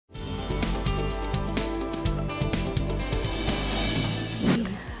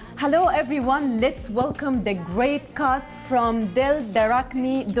Hello everyone, let's welcome the great cast from Dil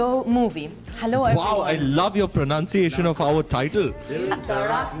Dhadakne Do movie. Hello everyone. Wow, I love your pronunciation of our title. Dil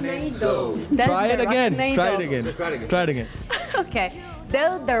Dhadakne Do. Try it again. Try it again. Okay.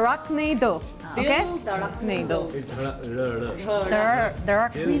 Dil Dhadakne Do. Okay? Dil Dhadakne Do.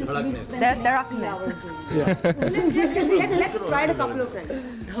 Dhadakne. Let's try it a couple of times.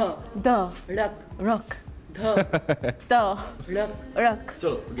 Rak. Rak.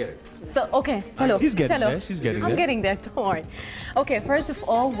 Chalo, get it. Okay, chalo. She's getting chalo. there. She's getting I'm there. getting there, don't worry. Okay, first of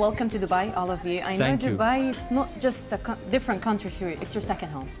all, welcome to Dubai, all of you. I know Thank you. Dubai, it's not just a different country for you, it's your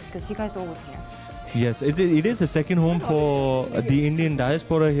second home, because you guys all live here. Yes, it is a second home for the Indian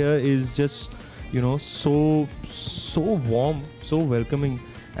diaspora here. Is just, you know, so warm, so welcoming,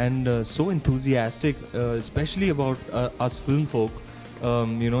 and so enthusiastic, especially about us film folk.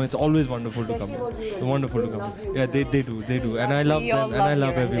 You know, it's always wonderful to come here. Wonderful to come here. Yeah, they do, and I love We all them, and I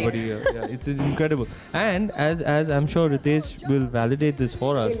love love your everybody here. Yeah, it's incredible. And as I'm sure Ritesh will validate this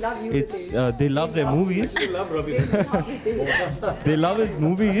for us, it's they love their movies. They love his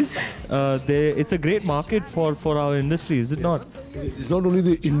movies. It's a great market for our industry, is it not? It's not only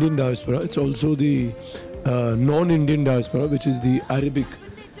the Indian diaspora; it's also the non-Indian diaspora, which is the Arabic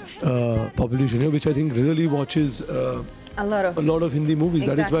population here, which I think really watches. A lot of Hindi movies.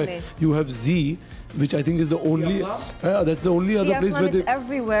 Exactly. That is why you have Zee, which I think is the only. That's the only other place where Zee they. Aflam is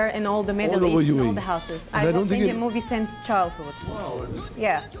everywhere in all the Middle all over East, in all UAE. the houses. And I I've don't watched think Indian movies since childhood. Wow.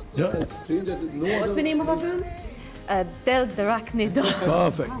 Yeah. Yeah, it's strange that no What's other. the name of our film? Dil Dhadakne Do.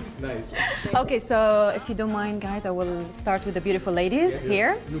 Perfect. Nice. Okay, so if you don't mind, guys, I will start with the beautiful ladies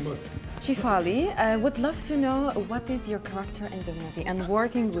here. You must. Shifali, I would love to know what is your character in the movie and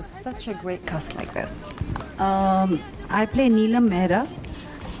working with such a great cast like this. I play Neelam Mehra.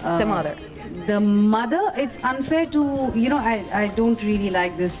 The mother. The mother, it's unfair to, you know, I don't really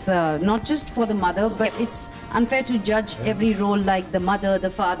like this, not just for the mother, but it's unfair to judge every role like the mother,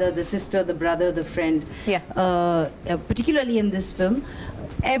 the father, the sister, the brother, the friend. Yeah. Particularly in this film,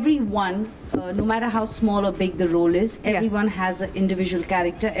 everyone, no matter how small or big the role is, everyone has an individual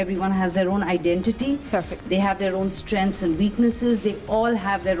character, everyone has their own identity. Perfect. They have their own strengths and weaknesses, they all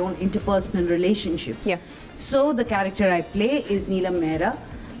have their own interpersonal relationships. Yeah. So the character I play is Neelam Mehra.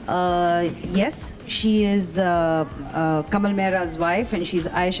 Yes, she is Kamal Mehra's wife, and she's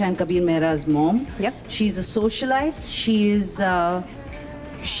Aisha and Kabir Mehra's mom. Yep. She's a socialite.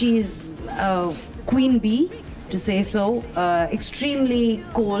 She's queen bee, to say so. Extremely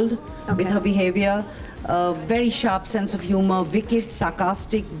cold with her behavior. Very sharp sense of humor, wicked,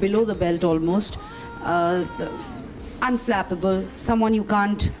 sarcastic, below the belt almost. Unflappable, someone you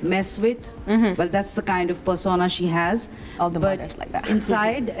can't mess with. Well, that's the kind of persona she has. All the but mothers like that.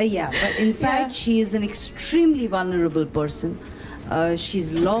 Inside, she is an extremely vulnerable person.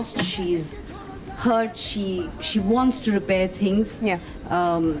 She's lost, she's hurt, she wants to repair things. Yeah.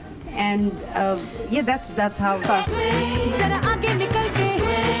 That's how.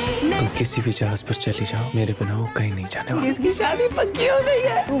 तुम किसी भी जहाज पर चली जाओ, मेरे बिना वो कहीं नहीं जाने वाला। इसकी शादी पक्की हो गई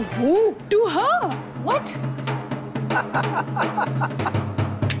है। To her? What?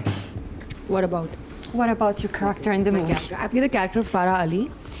 What about? What about your character in the movie? I play the character of Farah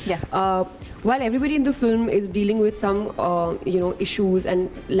Ali. Yeah. While everybody in the film is dealing with some, issues and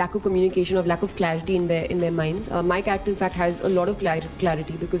lack of communication, or lack of clarity in their minds, my character in fact has a lot of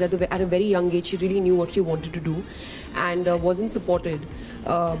clarity, because at a very young age she really knew what she wanted to do, and wasn't supported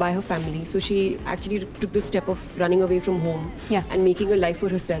by her family. So she actually took the step of running away from home and making a life for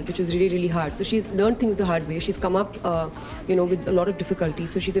herself, which was really, really hard. So she's learned things the hard way. She's come up, with a lot of difficulty.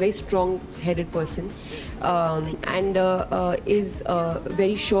 So she's a very strong-headed person, and is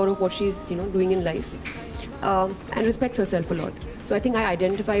very sure of what she's, doing in life, and respects herself a lot. So I think I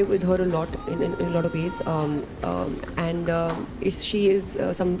identify with her a lot in a lot of ways, she is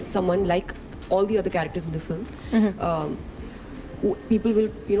someone like all the other characters in the film. People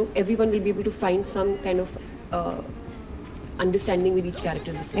will, everyone will be able to find some kind of understanding with each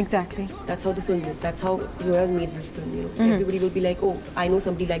character in the film. Exactly. That's how the film is. That's how Zoya's made this film. Everybody will be like, oh, I know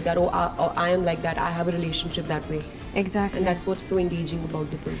somebody like that, or I am like that. I have a relationship that way. Exactly. And that's what's so engaging about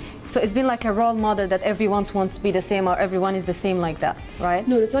the film. So it's been like a role model that everyone wants to be the same, or everyone is the same like that, right?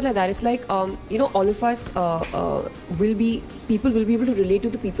 No, it's not like that. It's like, all of us people will be able to relate to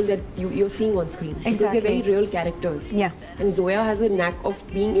the people that you're seeing on screen. Exactly. Because they're very real characters. Yeah. And Zoya has a knack of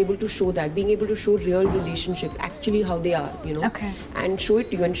being able to show that, being able to show real relationships, actually how they are, Okay. And show it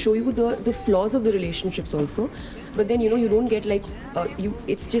to you, and show you the flaws of the relationships also. But then, you don't get like,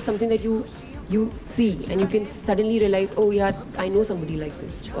 it's just something that you see, and you can suddenly realize, oh yeah, I know somebody like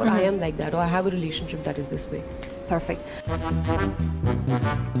this, or I am like that, or I have a relationship that is this way. Perfect.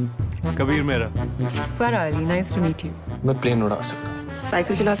 Kabir Mera. Farah Ali, nice to meet you. मैं plane उड़ा सकता हूँ,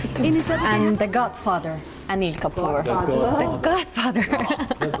 cycle चला सकता हूँ. And the Godfather, Anil Kapoor. The Godfather.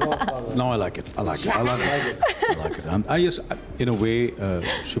 No, I like it. I like it. I like it. I like it. Yes, in a way,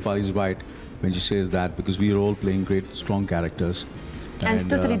 Shefali is right when she says that, because we are all playing great, strong characters. And it's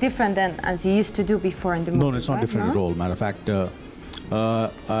totally different than as you used to do before in the movie. No, it's not right? different at all. Matter of fact,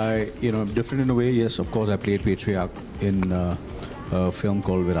 different in a way. Yes, of course, I played patriarch in a film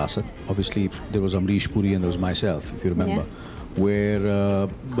called Virasat. Obviously, there was Amrish Puri and there was myself, if you remember. Where,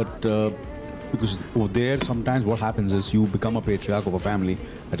 because over there, sometimes what happens is you become a patriarch of a family.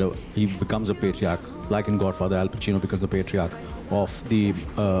 He becomes a patriarch, like in Godfather, Al Pacino becomes the patriarch of the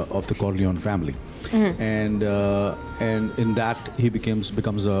Corleone family. And in that he becomes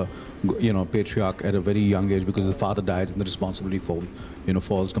a patriarch at a very young age, because the father dies and the responsibility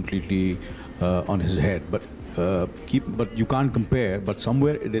falls completely on his head. But you can't compare. But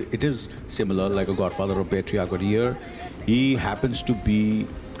somewhere it is similar, like a Godfather or patriarch. But here he happens to be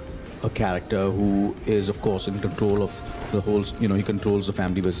a character who is, of course, in control of the whole. He controls the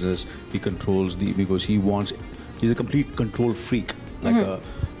family business. He controls because he's a complete control freak.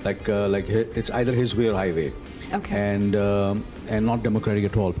 Like it's either his way or highway. Okay. And not democratic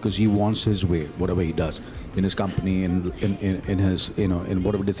at all, because he wants his way, whatever he does in his company, in his in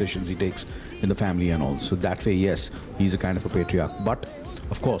whatever decisions he takes in the family and all. So that way, yes, he's a kind of a patriarch. But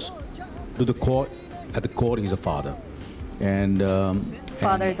of course, at the core, he's a father. And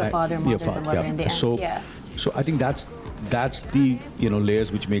father is the father, mother is the mother in the end. So I think that's the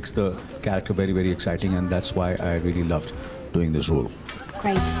layers which makes the character very, very exciting, and that's why I really loved doing this role.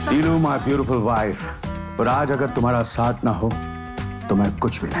 Great. Deelu, my beautiful wife. और आज अगर तुम्हारा साथ ना हो तो मैं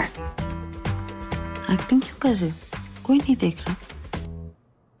कुछ भी नहीं. एक्टिंग क्यों कर रहे हो? कोई नहीं देख रहा.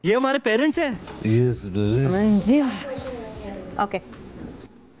 ये हमारे पेरेंट्स हैं. Yes, please. Okay.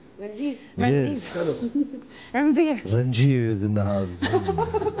 Yes. Ranjit is in the house.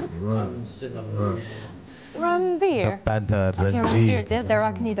 Ranveer. Panther, Ranveer, Ranjit. Dil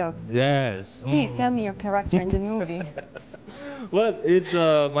Dhadakne Do. Yes. Please tell me your character in the movie. Well, it's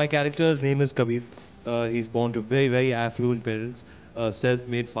my character's name is Kabir. He's born to very, very affluent parents. A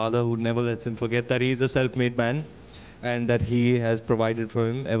self-made father who never lets him forget that he's a self-made man, and that he has provided for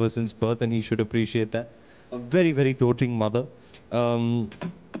him ever since birth, and he should appreciate that. A very, very doting mother.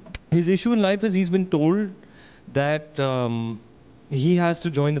 His issue in life is he's been told that he has to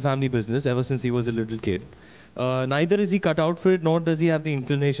join the family business ever since he was a little kid. Neither is he cut out for it, nor does he have the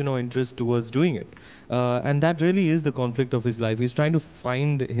inclination or interest towards doing it. And that really is the conflict of his life. He's trying to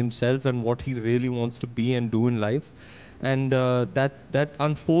find himself and what he really wants to be and do in life. And that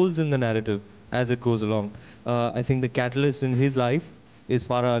unfolds in the narrative as it goes along. I think the catalyst in his life is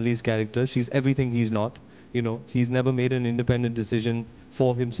Farah Ali's character. She's everything he's not. He's never made an independent decision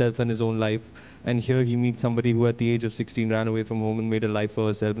for himself and his own life. And here he meets somebody who at the age of 16 ran away from home and made a life for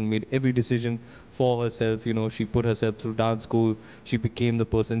herself and made every decision for herself. She put herself through dance school. She became the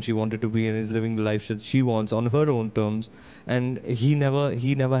person she wanted to be and is living the life that she wants on her own terms. And he never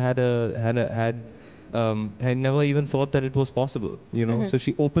had never even thought that it was possible, So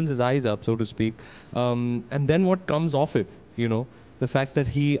she opens his eyes up, so to speak. And then what comes off it, the fact that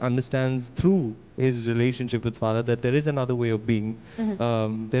he understands through his relationship with father that there is another way of being,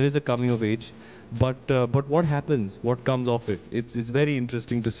 there is a coming of age, but what happens, what comes off it, it's very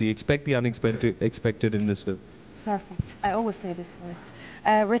interesting to see. Expect the unexpected in this film. Perfect. I always say this word.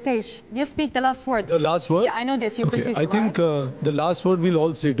 Ritesh, you speak the last word. The last word? Yeah, I know that you British. I think the last word we'll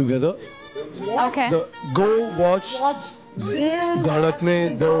all say together. Okay. Go watch Dil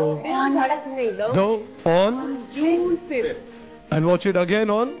Dhadakne Do on June 5th. and watch it again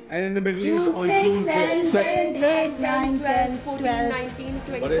on. And in the Middle East on June 6, 7, 8, 9, 10, 14, 19,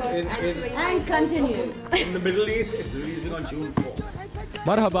 21, and continue. In the Middle East, it's releasing on June 4th.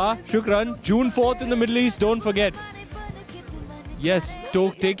 Marhaba, shukran. June 4th in the Middle East, don't forget. Yes,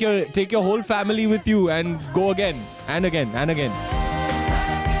 take your whole family with you and go again and again and again.